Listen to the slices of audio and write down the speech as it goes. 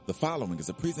The following is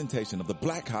a presentation of the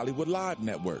Black Hollywood Live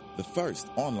Network, the first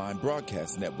online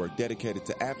broadcast network dedicated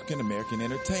to African American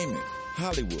entertainment.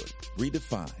 Hollywood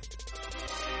redefined.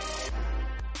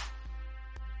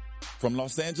 From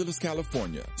Los Angeles,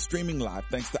 California, streaming live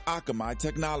thanks to Akamai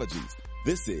Technologies,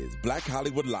 this is Black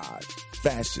Hollywood Live,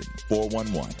 Fashion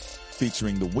 411,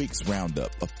 featuring the week's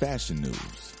roundup of fashion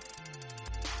news.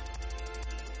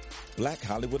 Black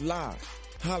Hollywood Live,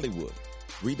 Hollywood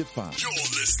redefined. You're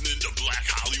listening to Black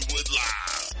Hollywood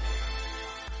Live.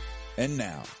 And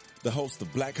now, the host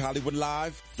of Black Hollywood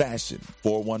Live, Fashion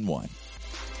 411.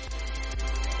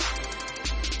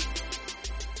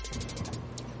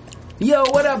 Yo,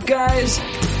 what up, guys?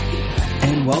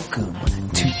 And welcome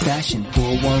to Fashion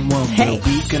 411, where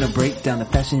we gonna break down the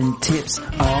fashion tips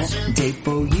all day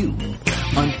for you.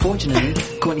 Unfortunately,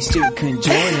 Courtney Stewart couldn't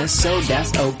join us, so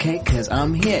that's okay, cause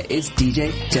I'm here. It's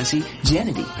DJ Jesse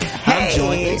Jennedy. I'm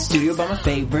joined in the studio by my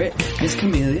favorite, Miss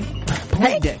Camelia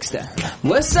Poindexter.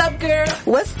 What's up, girl?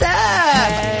 What's up?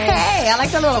 Hey, I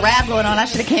like the little rap going on. I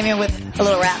should have came in with a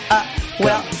little rap.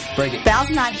 Well, break it. Val's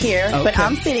not here, but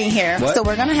I'm sitting here, so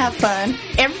we're gonna have fun.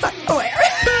 Everybody,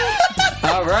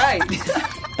 all right.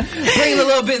 Bringing a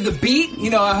little bit of the beat.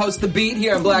 You know, I host the beat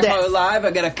here on Black Hollywood Live.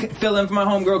 I gotta fill in for my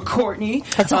homegirl Courtney.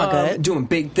 That's all good. Doing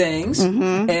big things.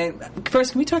 Mm-hmm. And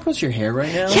first, can we talk about your hair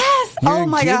right now? Yes. You're oh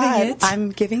my God. it. I'm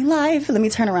giving life. Let me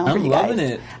turn around for you guys. I'm loving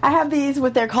it. I have these,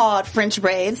 what they're called French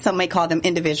braids. Some may call them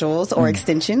individuals or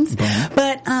extensions.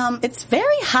 But it's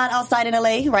very hot outside in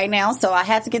LA right now, so I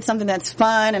had to get something that's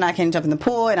fun and I can jump in the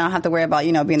pool and I don't have to worry about,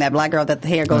 you know, being that black girl that the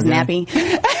hair goes nappy.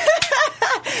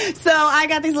 So I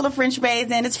got these little French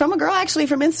braids, and it's from a girl actually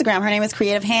from Instagram. Her name is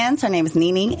Creative Hands. Her name is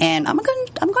Nini, and I'm going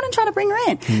to try to bring her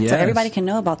in so everybody can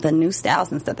know about the new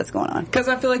styles and stuff that's going on. Because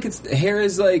I feel like hair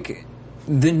is like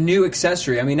the new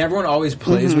accessory. I mean, everyone always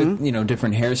plays with, you know,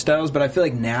 different hairstyles, but I feel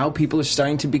like now people are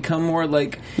starting to become more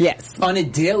like on a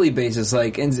daily basis.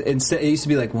 Like, instead, it used to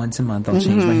be like once a month I'll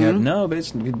change my hair. No,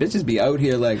 bitches be out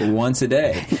here like once a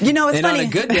day. You know, it's funny. And on a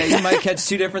good day, you might catch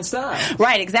two different styles.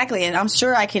 Right, exactly. And I'm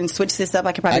sure I can switch this up.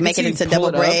 I could probably make it into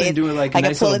double braids. Like I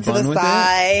can pull it to the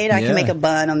side. I can make a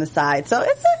bun on the side. So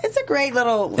it's a great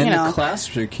little, you know. And the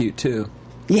clasps are cute too.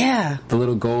 Yeah. The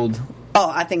little gold. Oh,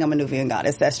 I think I'm a Nubian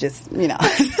goddess. That's just, you know.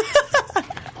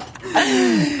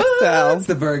 So it's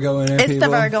the Virgo in it. It's the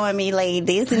Virgo in me,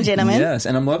 ladies and gentlemen. Yes,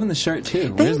 and I'm loving the shirt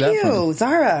too. Thank you,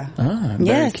 Zara.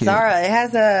 Yes, cute. Zara. It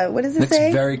has a, what does it say?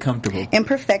 It's very comfortable.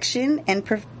 Imperfection and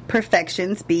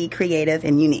perfections, be creative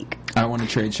and unique. I want a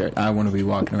trade shirt. I want to be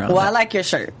walking around. Well, I like your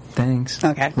shirt. Thanks.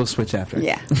 Okay. We'll switch after.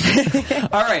 Yeah.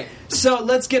 All right. So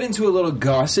let's get into a little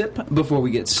gossip before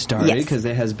we get started, because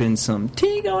there has been some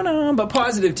tea going on, but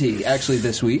positive tea actually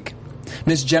this week.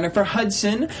 Miss Jennifer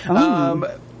Hudson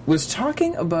was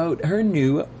talking about her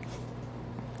new.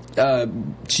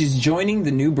 She's joining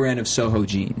the new brand of Soho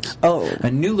jeans.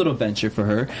 A new little venture for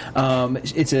her.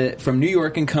 It's from New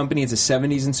York and Company. It's a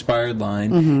 70s inspired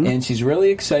line, and she's really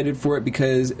excited for it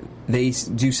because they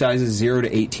do sizes 0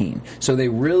 to 18. So they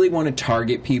really want to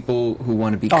target people who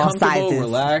want to be comfortable,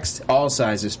 relaxed, all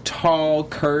sizes, tall,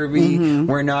 curvy.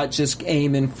 We're not just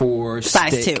aiming for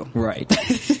size 2. Right.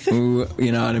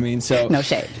 You know what I mean? So no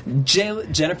shade.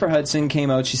 Jennifer Hudson came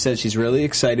out. She said she's really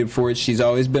excited for it. She's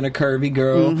always been a curvy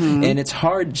girl. And it's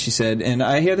hard, she said, and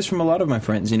I hear this from a lot of my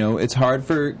friends, you know, it's hard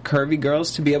for curvy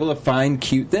girls to be able to find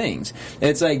cute things.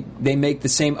 It's like they make the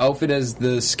same outfit as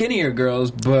the skinnier girls,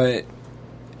 but...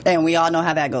 And we all know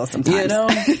how that goes sometimes. You know?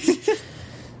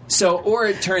 So, or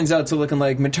it turns out to looking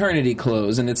like maternity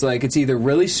clothes, and it's like, it's either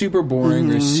really super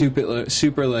boring or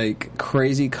super like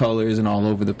crazy colors and all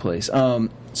over the place.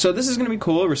 So this is going to be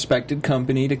cool, a respected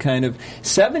company to kind of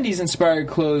 70s inspired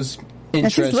clothes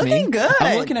interest she's looking me. good.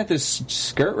 I'm looking at this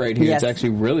skirt right here. Yes. It's actually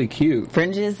really cute.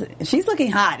 Fringes. She's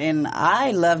looking hot, and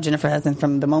I love Jennifer Hudson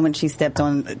from the moment she stepped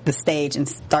on the stage and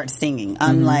started singing.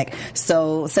 I'm like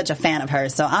such a fan of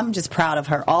hers. So I'm just proud of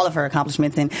her, all of her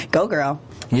accomplishments, and go girl.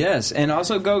 Yes, and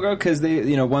also go girl, because they,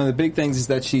 you know, one of the big things is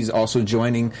that she's also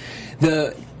joining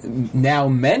the now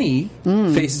many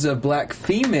faces of black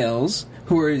females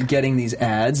who are getting these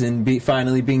ads and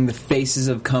finally being the faces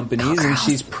of companies, and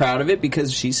she's proud of it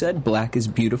because she said black is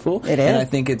beautiful. It is. And I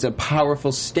think it's a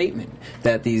powerful statement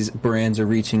that these brands are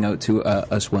reaching out to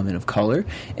us women of color.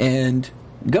 And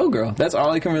go girl. That's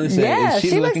all I can really say. Yeah,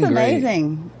 she's she looks looking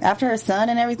amazing. Great. After her son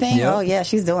and everything, oh yeah,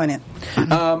 she's doing it.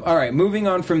 All right, moving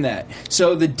on from that.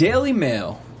 So the Daily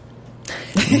Mail,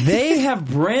 they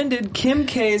have branded Kim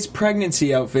K's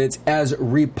pregnancy outfits as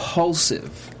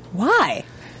repulsive. Why?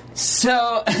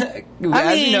 So, as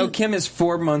you know, Kim is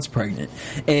 4 months pregnant,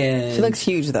 and she looks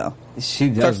huge though. She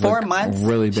does for 4 look months.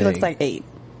 Really big. She looks like 8.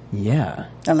 Yeah.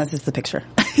 Unless it's the picture.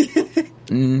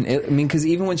 Because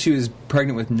even when she was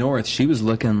pregnant with North, she was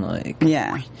looking like...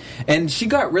 Yeah. And she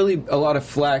got really a lot of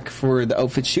flack for the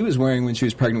outfit she was wearing when she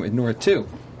was pregnant with North, too.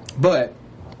 But...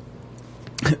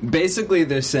 basically,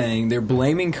 they're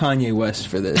blaming Kanye West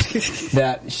for this.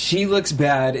 That she looks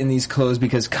bad in these clothes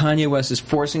because Kanye West is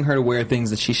forcing her to wear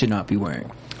things that she should not be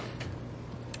wearing.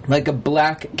 Like a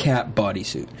black cat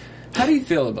bodysuit. How do you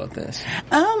feel about this?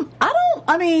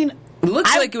 It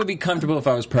looks like it would be comfortable if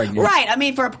I was pregnant. Right. I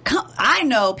mean, I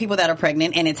know people that are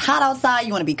pregnant and it's hot outside.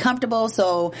 You want to be comfortable.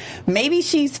 So maybe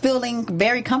she's feeling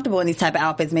very comfortable in these type of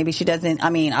outfits. Maybe she doesn't.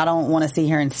 I mean, I don't want to see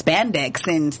her in spandex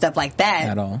and stuff like that.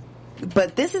 At all.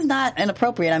 But this is not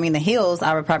inappropriate. I mean, the heels,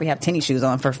 I would probably have tennis shoes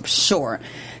on for sure.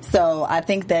 So I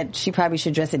think that she probably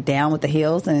should dress it down with the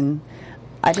heels, and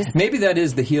maybe that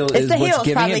is the heel is the what's heels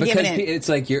giving it, because giving it's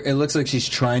like it looks like she's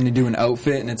trying to do an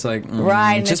outfit, and it's like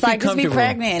right, and just it's like just be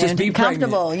pregnant and be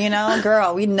comfortable, pregnant.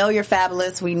 Girl, we know you're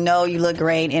fabulous, we know you look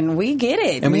great, and we get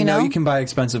it, and we know you can buy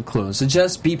expensive clothes, so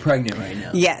just be pregnant right now.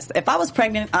 Yes, if I was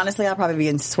pregnant, honestly, I'd probably be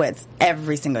in sweats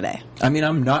every single day. I mean,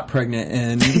 I'm not pregnant,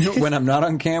 and when I'm not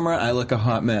on camera, I look a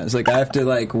hot mess. Like I have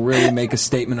to really make a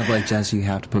statement of like, Jess, you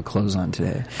have to put clothes on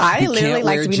today. I literally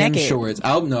like to be naked. Shorts.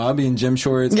 I'll be in gym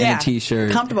shorts and a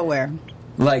t-shirt, comfortable wear.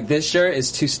 Like, this shirt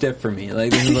is too stiff for me.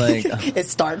 Like, this is like... it's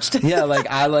starched. Yeah, like,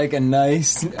 I like a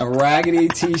raggedy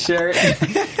t-shirt.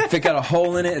 If it got a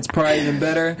hole in it, it's probably even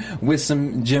better, with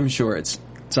some gym shorts.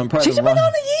 So I'm probably... She should put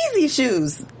on the Yeezy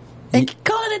shoes. And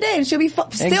call it a day, and she'll be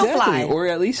still fly. Or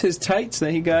at least his tights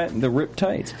that he got, the ripped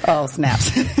tights. Oh,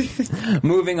 snaps.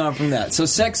 Moving on from that. So,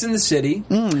 Sex and the City.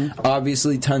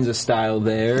 Obviously, tons of style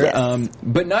there. Yes.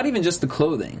 But not even just the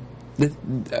clothing.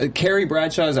 Carrie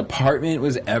Bradshaw's apartment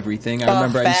was everything. I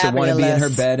remember I used to want to be in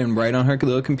her bed and write on her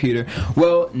little computer.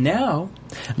 Well, now,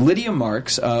 Lydia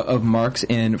Marks of Marks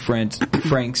and Franks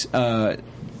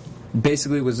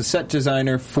basically was a set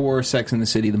designer for Sex and the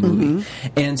City, the movie.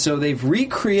 And so they've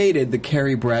recreated the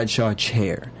Carrie Bradshaw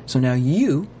chair. So now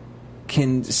you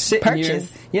can sit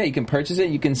you can purchase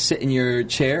it. You can sit in your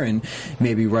chair and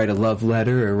maybe write a love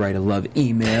letter or write a love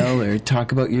email or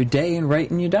talk about your day and write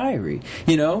in your diary.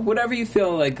 Whatever you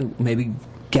feel like, maybe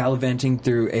gallivanting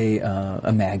through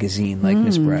a magazine like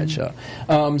Miss Bradshaw.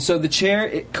 So the chair,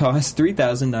 it costs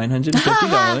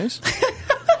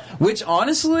 $3,950, which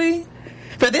honestly,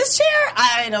 for this chair,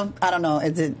 I don't know.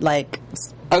 Is it like...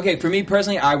 Okay, for me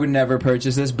personally, I would never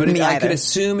purchase this, but I could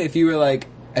assume if you were like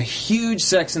a huge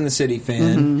Sex and the City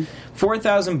fan,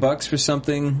 $4,000 for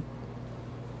something.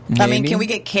 Maybe. I mean, can we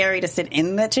get Carrie to sit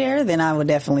in the chair? Then I would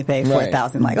definitely pay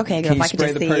 $4,000. Like, okay, girl, if I could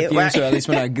just see it, right? So at least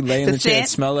when I lay in the chair, it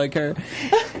smell like her.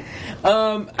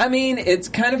 I mean,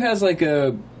 it kind of has like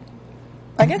a...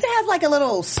 I guess it has like a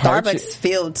little Starbucks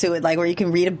feel to it, like where you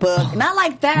can read a book. Not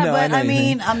like that, but I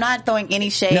mean, I'm not throwing any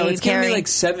shade. No, it's going to be like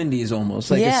 70s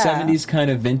almost. Like a 70s kind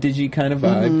of vintagey kind of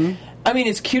vibe. I mean,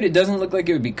 it's cute. It doesn't look like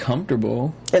it would be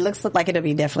comfortable. It looks like it'll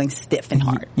be definitely stiff and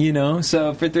hard.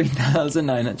 So for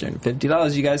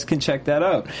 $3,950, you guys can check that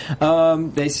out.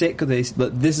 They say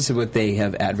this is what they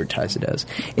have advertised it as.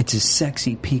 It's a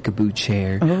sexy peekaboo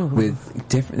chair with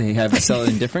different. They have it sell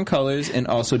in different colors and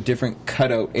also different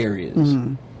cutout areas.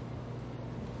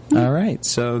 All right,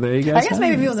 so there you go. I guess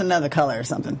maybe if it was another color or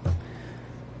something.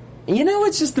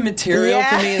 It's just the material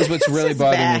for me is what's really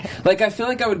bothering me. Like, I feel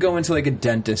like I would go into like a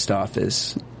dentist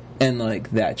office and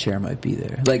like that chair might be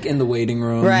there, like in the waiting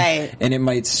room, right? And it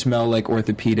might smell like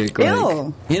orthopedic. Ew,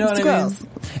 like, you know what I gross. mean?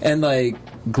 And like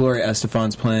Gloria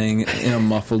Estefan's playing in a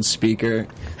muffled speaker.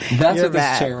 That's what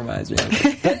this chair reminds me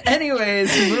of. But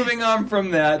anyways, moving on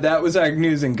from that, that was our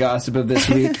news and gossip of this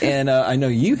week. And I know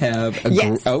you have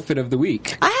a outfit of the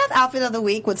week. I have outfit of the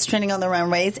week, what's trending on the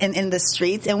runways and in the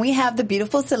streets. And we have the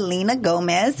beautiful Selena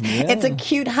Gomez. Yeah. It's a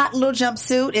cute, hot little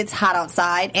jumpsuit. It's hot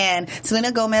outside. And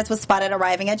Selena Gomez was spotted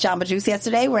arriving at Jamba Juice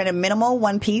yesterday wearing a minimal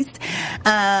one-piece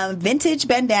vintage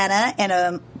bandana and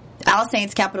a All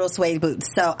Saints Capital suede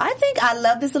boots. So I think I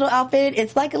love this little outfit.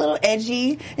 It's like a little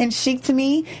edgy and chic to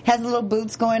me. Has little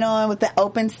boots going on with the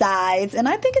open sides. And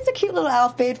I think it's a cute little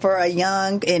outfit for a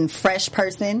young and fresh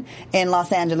person in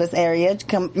Los Angeles area.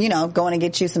 Going to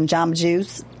get you some Jamba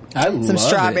Juice. Some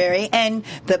strawberry. And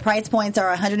the price points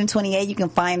are $128. You can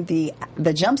find the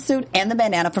jumpsuit and the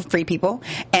bandana for Free People.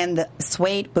 And the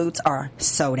suede boots are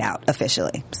sold out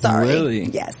officially. Sorry. Really?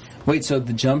 Yes. Wait, so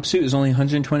the jumpsuit is only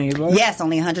 $128? Yes,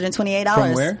 only $128.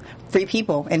 From where? Free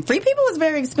People. And Free People is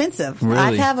very expensive. Really?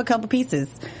 I have a couple pieces.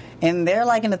 And they're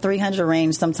like in the $300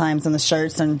 range sometimes in the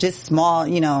shirts and just small,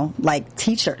 like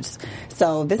t-shirts.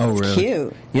 So this is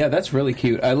cute. Yeah, that's really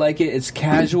cute. I like it. It's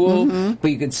casual,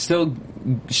 but you could still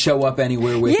show up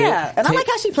anywhere with it. Yeah, and I like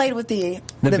how she played with the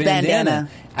bandana.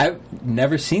 I've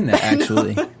never seen that,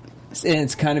 actually. And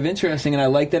it's kind of interesting, and I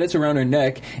like that it's around her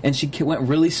neck, and she went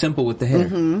really simple with the hair.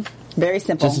 Mm-hmm. Very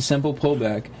simple. Just a simple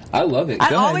pullback. I love it.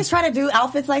 I always try to do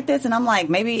outfits like this, and I'm like,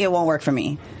 maybe it won't work for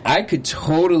me. I could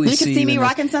totally you see could see me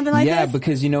rocking something like this? Yeah,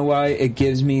 because you know why? It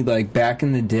gives me, like, back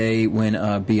in the day when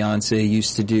Beyonce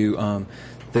used to do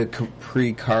the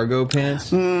capri cargo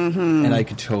pants, and I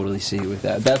could totally see you with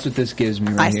that. That's what this gives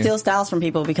me right here. I steal styles from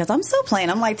people because I'm so plain.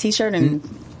 I'm like t-shirt and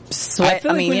sweat. I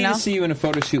feel like we need to see you in a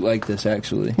photo shoot like this,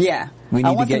 actually. Yeah. We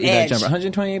need to get you that jumper.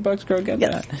 $128, girl, get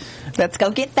that. Let's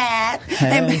go get that.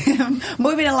 Hey. And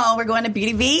moving along, we're going to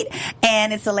Beauty Beat,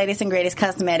 and it's the latest and greatest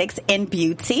cosmetics in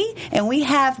beauty. And we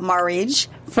have Marij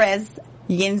Frez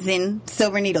Yinzin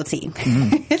Silver Needle Tea.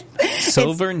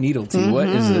 Silver Needle Tea. What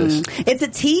is this? It's a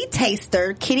tea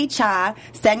taster, Kitty Cha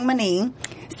Sangmani.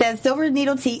 Says silver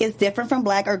needle tea is different from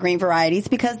black or green varieties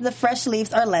because the fresh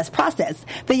leaves are less processed.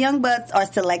 The young buds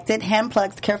are selected,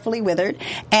 hand-plucked, carefully withered,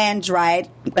 and dried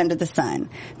under the sun.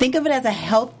 Think of it as a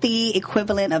healthy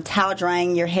equivalent of towel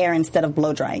drying your hair instead of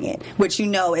blow drying it, which you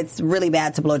know it's really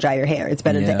bad to blow dry your hair. It's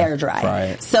better to air dry.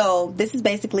 Right. So this is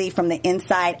basically from the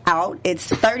inside out. It's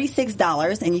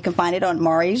 $36, and you can find it on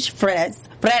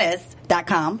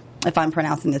marijfredes.com. If I'm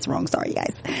pronouncing this wrong, sorry,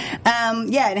 guys.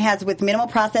 And it has, with minimal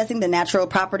processing, the natural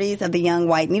properties of the young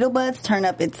white needle buds turn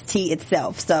up its tea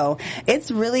itself. So it's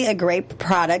really a great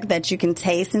product that you can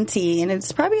taste in tea, and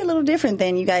it's probably a little different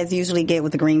than you guys usually get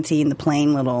with the green tea and the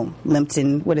plain little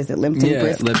Lipton, Brisk.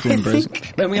 Lipton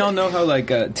Brisk. And we all know how,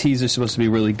 like, teas are supposed to be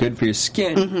really good for your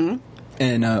skin. Mm-hmm.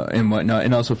 And whatnot,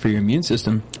 and also for your immune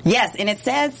system. Yes, and it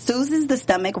says soothes the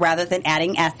stomach rather than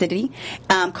adding acidity,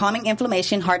 calming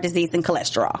inflammation, heart disease, and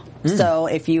cholesterol. So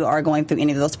if you are going through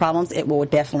any of those problems, it will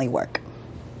definitely work.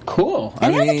 Cool.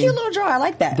 And it has a cute little jar. I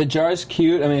like that. The jar's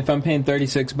cute. I mean, if I'm paying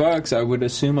 $36, I would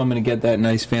assume I'm going to get that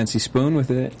nice fancy spoon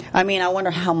with it. I mean, I wonder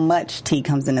how much tea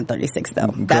comes in at $36, though.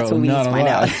 That's what we need to find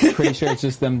out. I'm pretty sure it's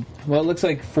just them. Well, it looks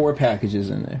like 4 packages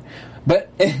in there.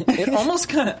 But it almost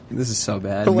kind of... This is so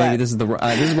bad. What? This is why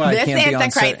I can't be on... This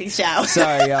is the crazy show.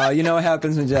 Sorry, y'all. You know what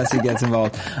happens when Jesse gets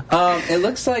involved. It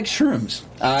looks like shrooms.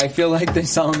 I feel like they're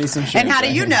selling me some shrooms. And how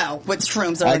do you know what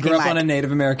shrooms are I looking grew up like? on a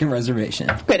Native American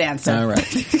reservation. Good answer. All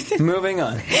right. Moving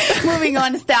on. Moving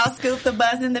on to Style Scoop, the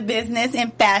buzz in the business in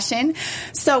fashion.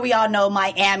 So we all know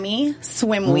Miami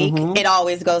Swim Week. It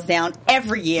always goes down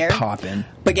every year. Poppin'.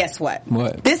 But guess what?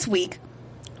 What? This week...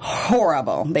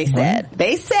 horrible, they said. What?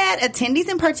 They said attendees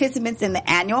and participants in the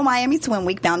annual Miami Swim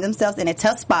Week found themselves in a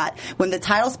tough spot when the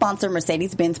title sponsor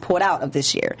Mercedes-Benz pulled out of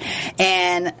this year.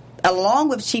 And along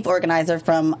with chief organizer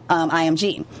from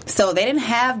IMG. So they didn't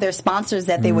have their sponsors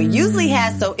that they would usually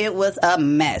have, so it was a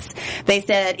mess. They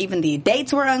said even the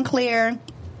dates were unclear.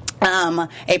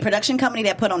 A production company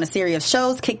that put on a series of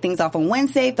shows kicked things off on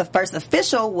Wednesday. The first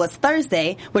official was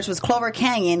Thursday, which was Clover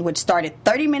Canyon, which started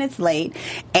 30 minutes late,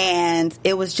 and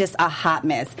it was just a hot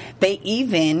mess. They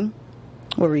even...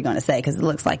 What were you going to say? Because it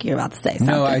looks like you're about to say something.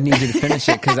 No, I need you to finish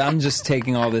it because I'm just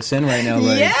taking all this in right now.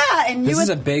 Like, yeah, and this is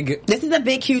a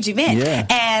big, huge event. Yeah.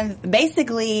 And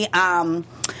basically,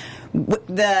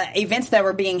 the events that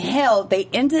were being held, they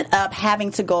ended up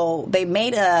having to go. They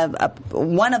made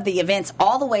one of the events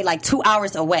all the way like 2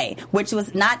 hours away, which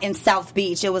was not in South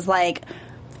Beach. It was like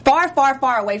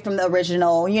far away from the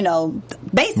original,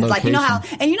 bases. Location. Like,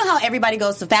 you know how everybody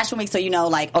goes to Fashion Week, so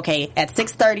like, okay, at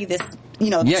 6:30 this,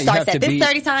 starts at this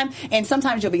 30 time, and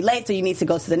sometimes you'll be late, so you need to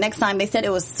go to the next time. They said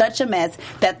it was such a mess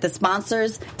that the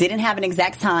sponsors didn't have an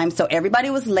exact time, so everybody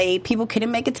was late. People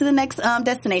couldn't make it to the next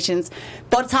destinations.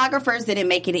 Photographers didn't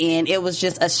make it in. It was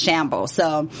just a shambles.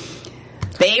 So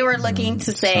they were looking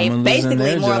to say,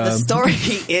 basically, more of the story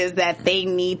is that they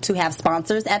need to have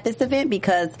sponsors at this event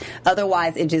because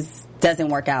otherwise it just doesn't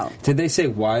work out. Did they say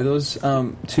why those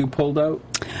two pulled out?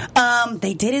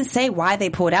 They didn't say why they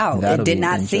pulled out. It did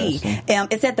not see.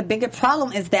 It said the bigger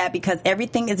problem is that because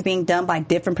everything is being done by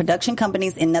different production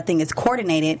companies and nothing is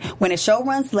coordinated, when a show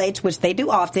runs late, which they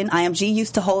do often, IMG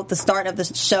used to hold the start of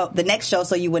the next show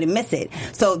so you wouldn't miss it.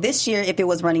 So this year, if it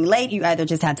was running late, you either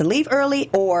just had to leave early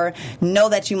or know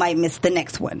that you might miss the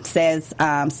next one, says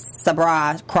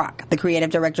Sabra Kroc, the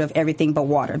creative director of Everything But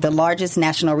Water, the largest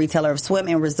national retailer of swim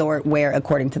and resort wear,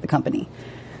 according to the company.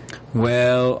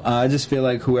 Well, I just feel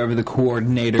like whoever the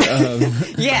coordinator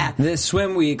of Yeah. this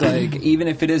swim week, like, even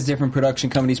if it is different production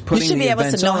companies putting should the be able to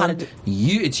events know on, how to do-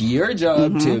 it's your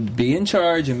job to be in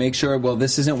charge and make sure, well,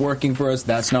 this isn't working for us,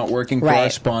 that's not working for our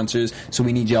Right. sponsors, so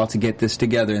we need y'all to get this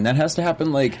together. And that has to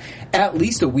happen, like, at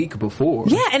least a week before.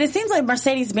 Yeah, and it seems like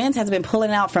Mercedes-Benz has been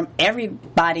pulling out from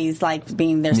everybody's, like,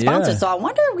 being their sponsor. Yeah. So I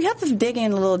wonder, we have to dig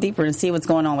in a little deeper and see what's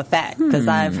going on with that. Because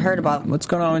I've heard about... What's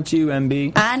going on with you,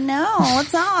 MB? I know.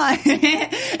 What's on?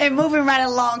 And moving right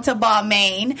along to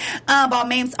Balmain.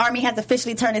 Balmain's army has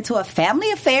officially turned into a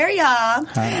family affair, y'all.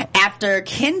 After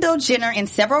Kendall Jenner in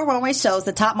several runway shows,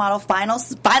 the top model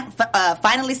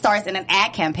finally stars in an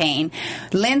ad campaign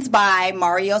lensed by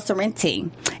Mario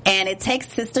Sorrenti. And it takes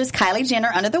sisters Kylie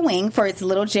Jenner under the wing for its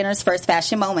Little Jenner's first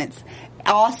fashion moments.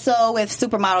 Also with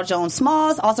supermodel Joan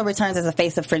Smalls, also returns as a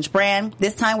face of French brand,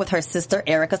 this time with her sister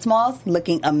Erica Smalls,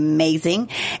 looking amazing.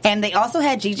 And they also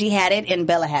had Gigi Hadid and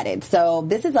Bella Hadid. So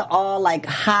this is all like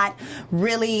hot,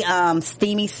 really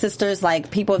steamy sisters, like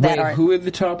people that Wait, are... who are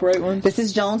the top right ones? This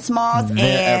is Joan Smalls and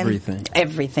everything.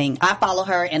 Everything. I follow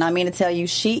her, and I mean to tell you,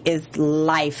 she is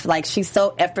life. Like, she's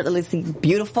so effortlessly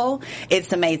beautiful.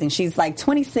 It's amazing. She's like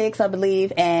 26, I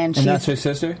believe, and she's... And that's her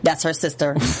sister? That's her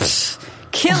sister.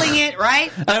 Killing it, right?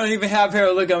 I don't even have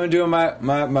hair. Look, I'm doing my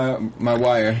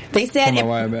wire. They said Pull my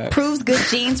wire back. it proves good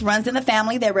genes runs in the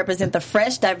family that represent the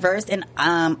fresh, diverse, and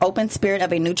open spirit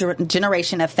of a new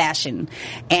generation of fashion.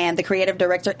 And the creative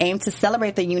director aimed to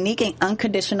celebrate the unique and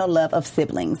unconditional love of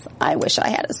siblings. I wish I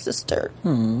had a sister.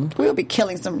 We'll be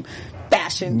killing some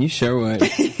fashion. You sure would,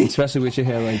 especially with your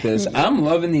hair like this. I'm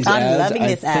loving these I'm ads. loving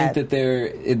this I ad. think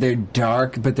that they're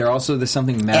dark, but they're also there's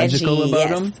something magical Edgy, about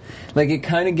yes. them. Like, it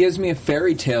kind of gives me a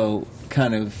fairy tale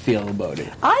kind of feel about it.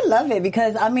 I love it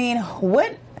because, I mean,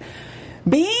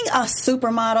 being a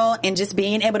supermodel and just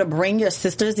being able to bring your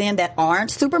sisters in that aren't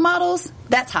supermodels,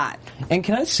 that's hot. And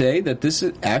can I say that this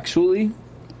is actually,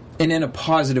 and in a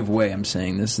positive way, I'm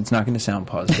saying this. It's not going to sound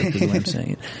positive because the way I'm saying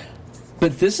it.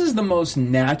 But this is the most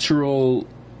natural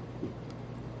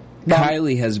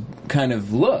Kylie has kind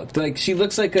of looked. Like, she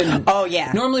looks like a... Oh,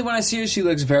 yeah. Normally when I see her, she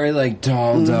looks very, like,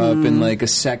 dolled up and like a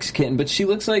sex kitten. But she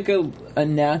looks like a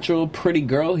natural, pretty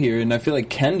girl here. And I feel like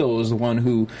Kendall is the one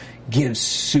who gives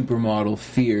supermodel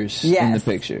fierce in the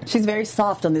picture. She's very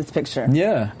soft on this picture.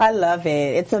 Yeah. I love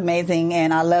it. It's amazing,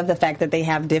 and I love the fact that they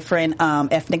have different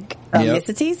ethnic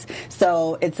ethnicities.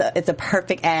 So it's a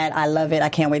perfect ad. I love it. I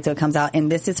can't wait till it comes out. And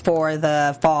this is for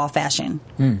the fall fashion.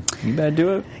 You better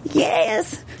do it.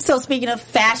 Yes. So speaking of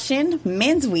fashion,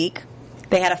 Men's Week.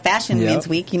 They had a fashion Men's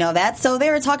Week, you know that. So they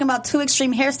were talking about two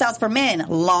extreme hairstyles for men,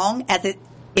 long as it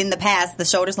in the past, the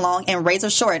shoulders long and razor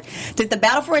short, took the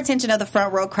battle for attention of the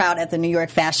front row crowd at the New York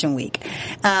Fashion Week.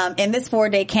 In this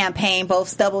 4-day campaign, both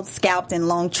stubbled, scalped, and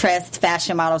long-tressed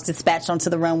fashion models dispatched onto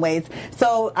the runways.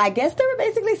 So I guess they were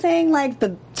basically saying, like,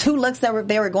 the two looks that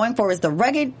they were going for is the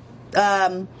rugged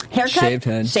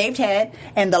haircut, shaved head,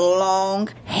 and the long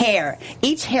hair.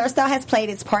 Each hairstyle has played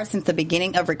its part since the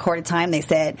beginning of recorded time, they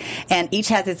said, and each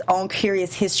has its own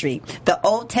curious history. The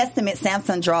Old Testament,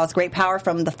 Samson draws great power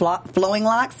from the flowing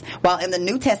locks, while in the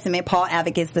New Testament, Paul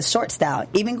advocates the short style,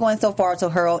 even going so far to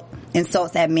hurl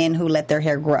insults at men who let their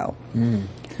hair grow.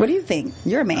 What do you think?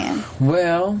 You're a man.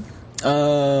 Well,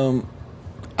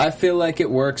 I feel like it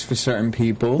works for certain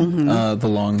people, the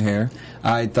long hair.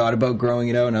 I thought about growing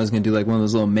it out, and I was going to do like one of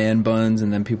those little man buns,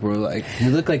 and then people were like, you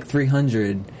look like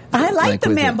 300. I like the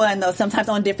man bun, though, sometimes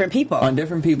on different people. On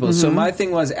different people. So my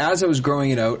thing was, as I was growing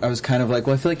it out, I was kind of like,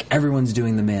 well, I feel like everyone's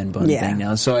doing the man bun thing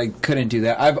now, so I couldn't do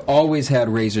that. I've always had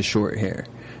razor short hair.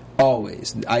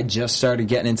 Always. I just started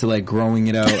getting into, like, growing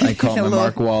it out. I call it my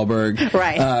Mark Wahlberg.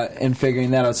 Right. And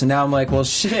figuring that out. So now I'm like, well,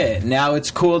 shit. Now it's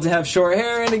cool to have short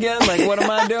hair in again? Like, what am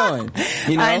I doing?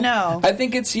 You know? I know. I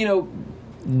think it's,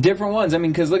 different ones. I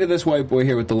mean, because look at this white boy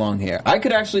here with the long hair. I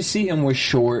could actually see him with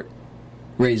short,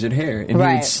 razored hair. And he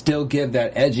would still give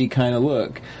that edgy kind of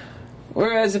look.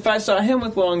 Whereas if I saw him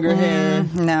with longer hair...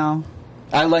 No.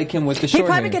 I like him with the short hair. He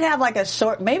probably could have like a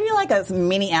short, maybe like a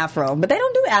mini afro, but they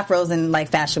don't do afros in like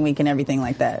Fashion Week and everything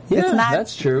like that. Yeah, it's not,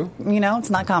 that's true. It's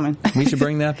not common. We should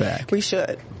bring that back. We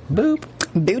should. Boop.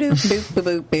 Boo-doo, boop,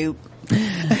 boop, boop, boop.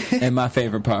 And my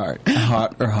favorite part,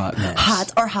 hot or hot mess.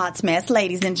 Hot or hot mess,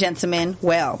 ladies and gentlemen.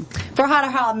 Well, for hot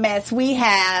or hot mess, we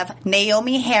have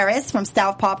Naomi Harris from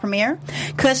Southpaw Premiere,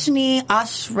 Kushni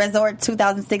Osh Resort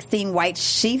 2016 white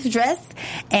sheath dress,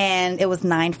 and it was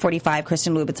 $9.45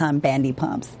 Christian Louboutin bandy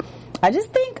pumps. I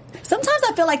just think sometimes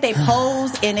I feel like they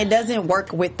pose and it doesn't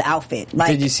work with the outfit.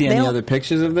 Like, did you see any other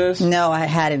pictures of this? No, I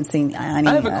hadn't seen any.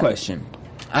 I have a question.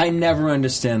 I never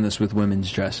understand this with women's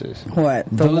dresses. What?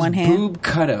 The Those one hand? boob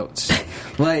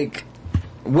cutouts. Like,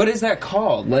 What is that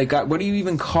called? Like, what do you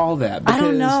even call that? I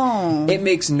don't know. It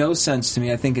makes no sense to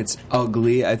me. I think it's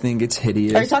ugly. I think it's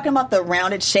hideous. Are you talking about the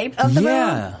rounded shape of the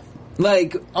yeah. bow?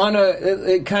 Like,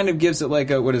 it kind of gives it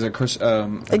like a, what is it?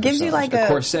 It gives you like a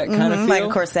corset kind of feel. Like a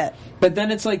corset. But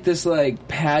then it's like this like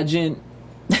pageant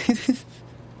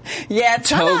yeah, it's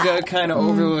toga kind of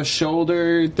over the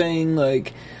shoulder thing.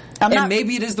 Like,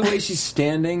 maybe it is the way she's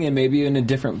standing, and maybe in a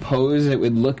different pose it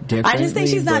would look different. I just think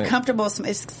she's not comfortable.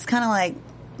 It's kind of like,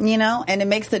 you know, and it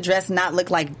makes the dress not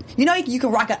look like, you know, you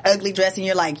can rock an ugly dress and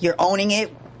you're owning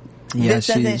it. Yeah,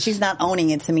 she's not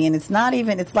owning it to me, and it's not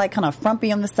even, it's like kind of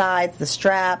frumpy on the sides, the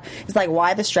strap. It's like,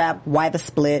 why the strap? Why the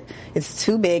split? It's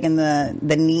too big in the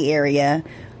knee area.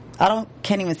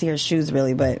 Can't even see her shoes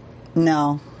really, but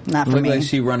no. Not for me. Look like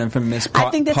she running from Miss I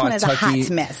think this one is a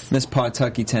hot mess. Miss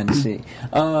Pawtucket, Tennessee.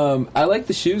 I like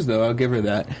the shoes, though. I'll give her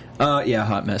that. Yeah,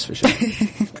 hot mess for sure.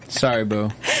 Sorry, boo.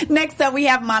 Next up, we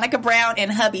have Monica Brown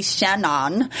and hubby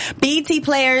Shannon. BET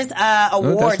Players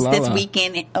Awards this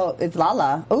weekend. Oh, it's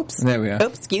Lala. Oops. There we are.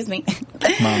 Oops, excuse me.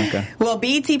 Monica. Well,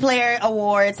 BET Player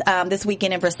Awards this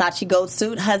weekend in Versace gold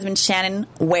suit. Husband Shannon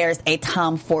wears a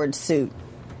Tom Ford suit.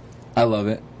 I love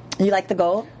it. You like the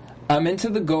gold? I'm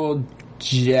into the gold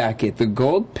jacket. The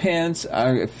gold pants,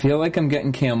 I feel like I'm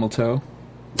getting camel toe.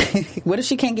 What if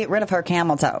she can't get rid of her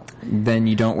camel toe? Then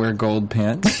you don't wear gold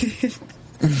pants.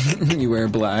 You wear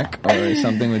black or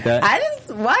something with that.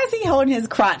 Why is he holding his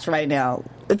crotch right now?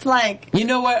 It's like... You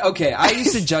know what? Okay, I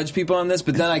used to judge people on this,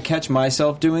 but then I catch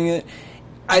myself doing it.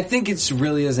 I think it's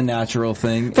really as a natural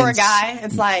thing. For a guy,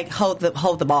 it's like, hold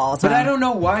the balls. But I don't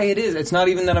know why it is. It's not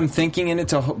even that I'm thinking in it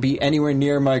to be anywhere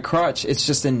near my crotch. It's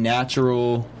just a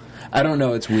natural... I don't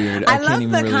know. It's weird. I love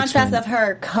the contrast of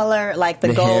her color, like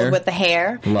the gold hair. With the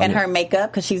hair and her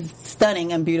makeup, because she's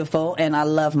stunning and beautiful, and I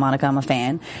love Monica. I'm a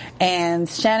fan. And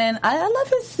Shannon, I love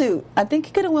his suit. I think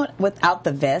he could have went without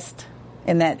the vest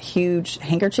and that huge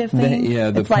handkerchief thing.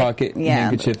 The pocket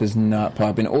handkerchief is not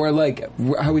popping. Or like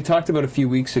how we talked about a few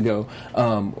weeks ago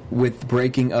with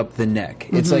breaking up the neck.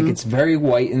 It's like it's very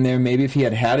white in there. Maybe if he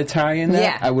had a tie in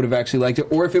that, I would have actually liked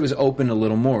it. Or if it was open a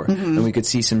little more and we could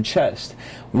see some chest.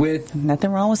 With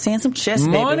nothing wrong with seeing some chest,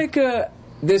 Monica,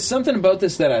 there's something about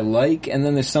this that I like, and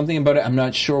then there's something about it I'm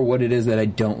not sure what it is that I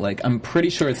don't like. I'm pretty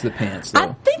sure it's the pants, though. I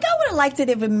think I would have liked it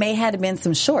if it may have been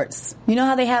some shorts. You know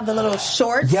how they have the little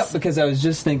shorts? Yep, because I was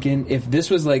just thinking if this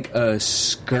was like a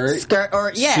skirt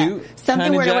or suit,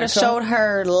 something where it would have showed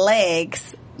her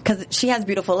legs. Because she has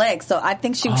beautiful legs, so I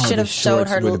think she should have showed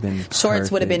her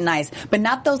shorts. Would have been nice, but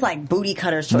not those like booty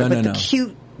cutter shorts, but the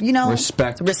cute, you know,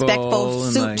 respectful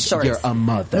suit like, shorts. You're a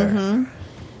mother.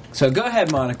 So go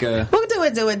ahead, Monica. We'll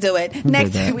do it.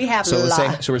 Next, we have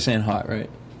La. So we're saying hot, right?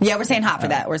 Yeah, we're saying hot for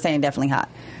that. We're saying definitely hot.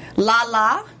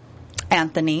 Lala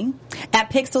Anthony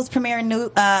at Pixel's premiere in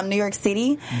New York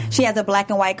City. She has a black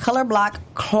and white color block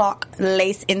clock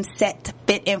lace inset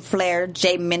fit and flare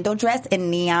J. Mendel dress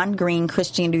and neon green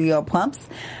Christian Dior pumps.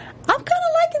 I'm kind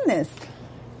of liking this.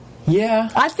 Yeah.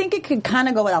 I think it could kind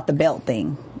of go without the belt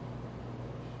thing.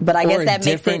 But I guess that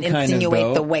makes it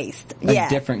insinuate the waist. A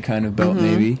different kind of belt,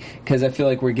 maybe. Because I feel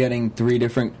like we're getting 3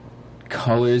 different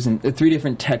colors and 3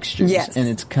 different textures, and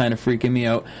it's kind of freaking me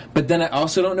out. But then I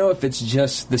also don't know if it's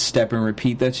just the step and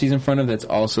repeat that she's in front of that's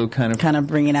also kind of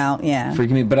bringing out,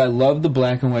 freaking me. But I love the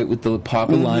black and white with the pop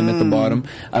of lime at the bottom.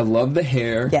 I love the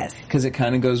hair, because it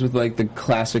kind of goes with like the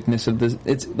classicness of this.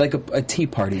 It's like a tea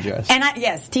party dress, and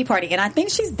tea party. And I think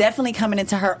she's definitely coming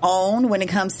into her own when it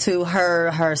comes to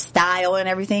her style and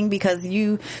everything. Because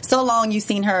so long you've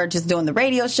seen her just doing the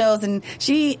radio shows, and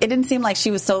it didn't seem like she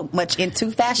was so much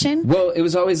into fashion. Well, it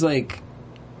was always like,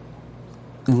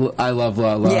 I love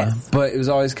La La, but it was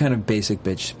always kind of basic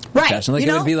bitch fashion. Like,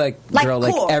 it would be like girl,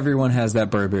 cool. Like everyone has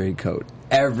that Burberry coat.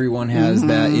 Everyone has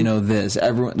that, this.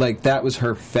 Everyone, like, that was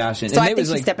her fashion. So I think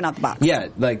she's stepping out the box. Yeah,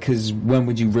 like, because when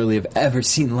would you really have ever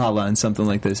seen Lala in something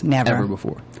like this? Never. Ever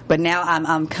before. But now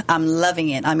I'm loving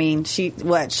it. I mean, she,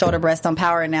 shoulder breast on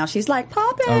Power, and now she's like,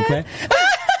 pop it. Okay.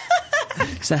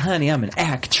 So, honey, I'm an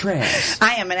actress.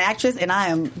 I am an actress, and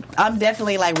I'm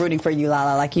definitely, like, rooting for you,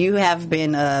 Lala. Like, you have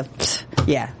been,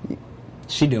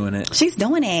 She doing it. She's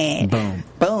doing it.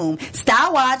 Boom.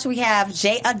 Style Watch, we have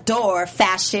J. Adore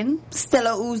Fashion,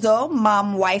 Stella Uzo,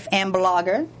 mom, wife, and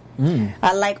blogger.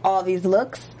 I like all these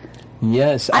looks.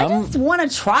 Yes. I just want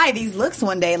to try these looks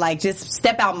one day, like just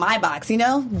step out my box,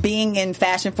 being in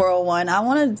Fashion 401. I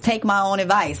want to take my own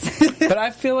advice. But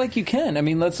I feel like you can. I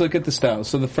mean, let's look at the styles.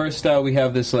 So the first style, we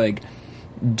have this like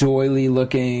doily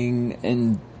looking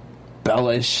and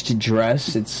embellished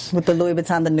dress. It's with the Louis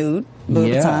Vuitton, the nude.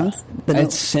 Louis Vuittons.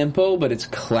 It's simple, but it's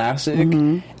classic.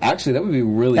 Actually, that would be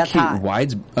really cute.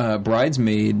 Hot.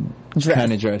 Bridesmaid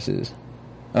kind of dresses.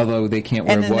 Although they can't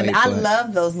wear white. I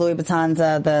love those Louis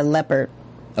Vuittons, the leopard.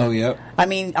 Oh, yep. I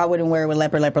mean, I wouldn't wear it with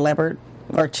leopard.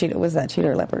 Or cheetah. Was that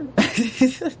cheetah or leopard?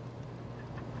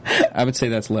 I would say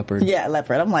that's leopard. Yeah,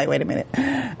 leopard. I'm like, wait a minute.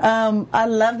 I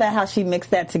love that how she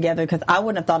mixed that together because I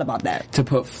wouldn't have thought about that. To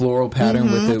put floral pattern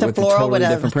with the totally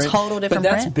different print. But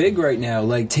that's big right now,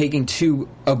 like taking two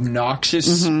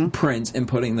obnoxious prints and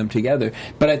putting them together.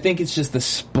 But I think it's just the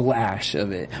splash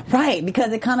of it. Right,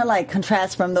 because it kind of like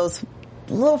contrasts from those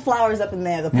little flowers up in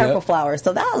there, the purple flowers.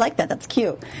 So I like that. That's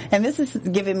cute. And this is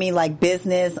giving me like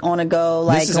business on a go,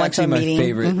 like this is actually my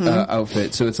favorite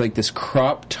outfit. So it's like this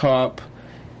crop top,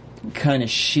 kind of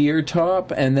sheer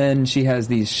top, and then she has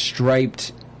these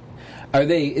striped.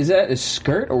 Is that a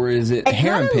skirt or is it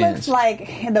harem pants? It looks like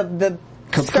the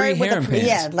capri harem pants.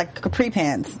 Yeah, like capri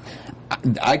pants.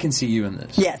 I can see you in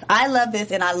this. Yes, I love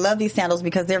this, and I love these sandals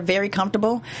because they're very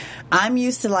comfortable. I'm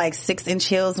used to like 6-inch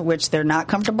heels, which they're not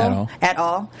comfortable at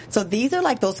all. So these are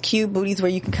like those cute booties where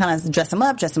you can kind of dress them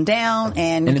up, dress them down,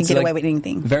 and you can get away with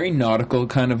anything. Very nautical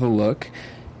kind of a look.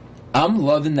 I'm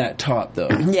loving that top though.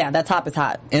 Yeah, that top is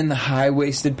hot. And the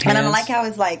high-waisted pants. And I like how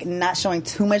it's like not showing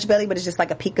too much belly, but it's just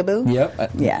like a peekaboo.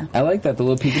 Yep. Yeah. I like that. The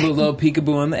little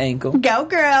peekaboo on the ankle. Go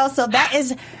girl. So that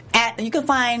is you can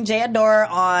find Jay Adore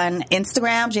on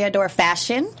Instagram, Jay Adore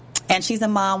Fashion. And she's a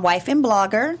mom, wife, and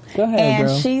blogger. Go ahead, and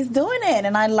girl. She's doing it,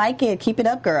 and I like it. Keep it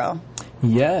up, girl.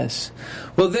 Yes.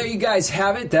 Well, there you guys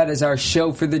have it. That is our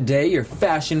show for the day. Your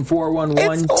Fashion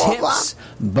 411 tips.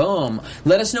 Boom.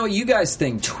 Let us know what you guys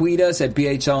think. Tweet us at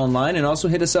BHL Online and also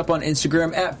hit us up on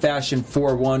Instagram at Fashion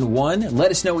 411.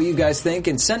 Let us know what you guys think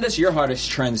and send us your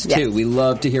hottest trends too. Yes. We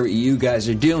love to hear what you guys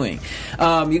are doing.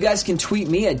 You guys can tweet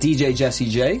me at DJ Jessie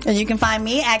J. And you can find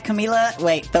me at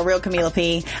the real Camila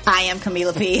P. I am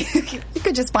Camila P. You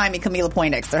could just find me Camila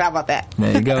Poindexter. How about that?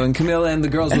 There you go. And Camila and the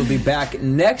girls will be back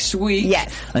next week.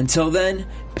 Yes. Until then,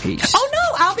 peace. Oh, no.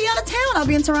 I'll be out of town. I'll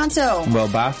be in Toronto. Well,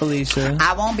 bye, Felicia.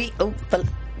 I won't be. Oh,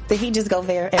 did he just go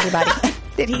there, everybody?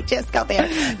 Did he just go there?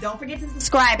 Don't forget to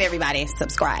subscribe, everybody.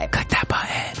 Subscribe. Click that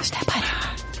button. Push that button.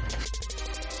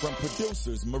 From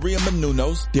producers Maria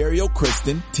Menounos, Dario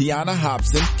Kristen, Tiana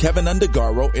Hobson, Kevin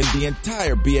Undergaro, and the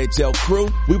entire BHL crew,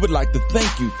 we would like to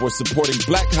thank you for supporting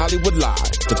Black Hollywood Live,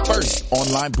 the first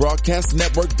online broadcast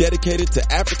network dedicated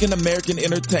to African American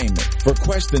entertainment. For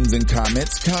questions and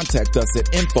comments, contact us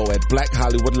at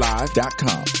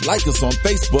info@blackhollywoodlive.com. Like us on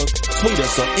Facebook, tweet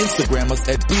us or Instagram us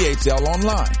at BHL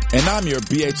Online. And I'm your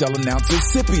BHL announcer,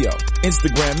 Scipio.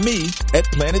 Instagram me at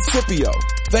Planet Scipio.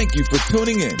 Thank you for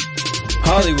tuning in.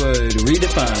 Hollywood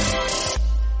Redefined.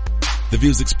 The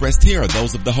views expressed here are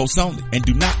those of the host only and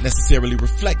do not necessarily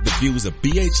reflect the views of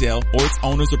BHL or its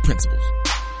owners or principals.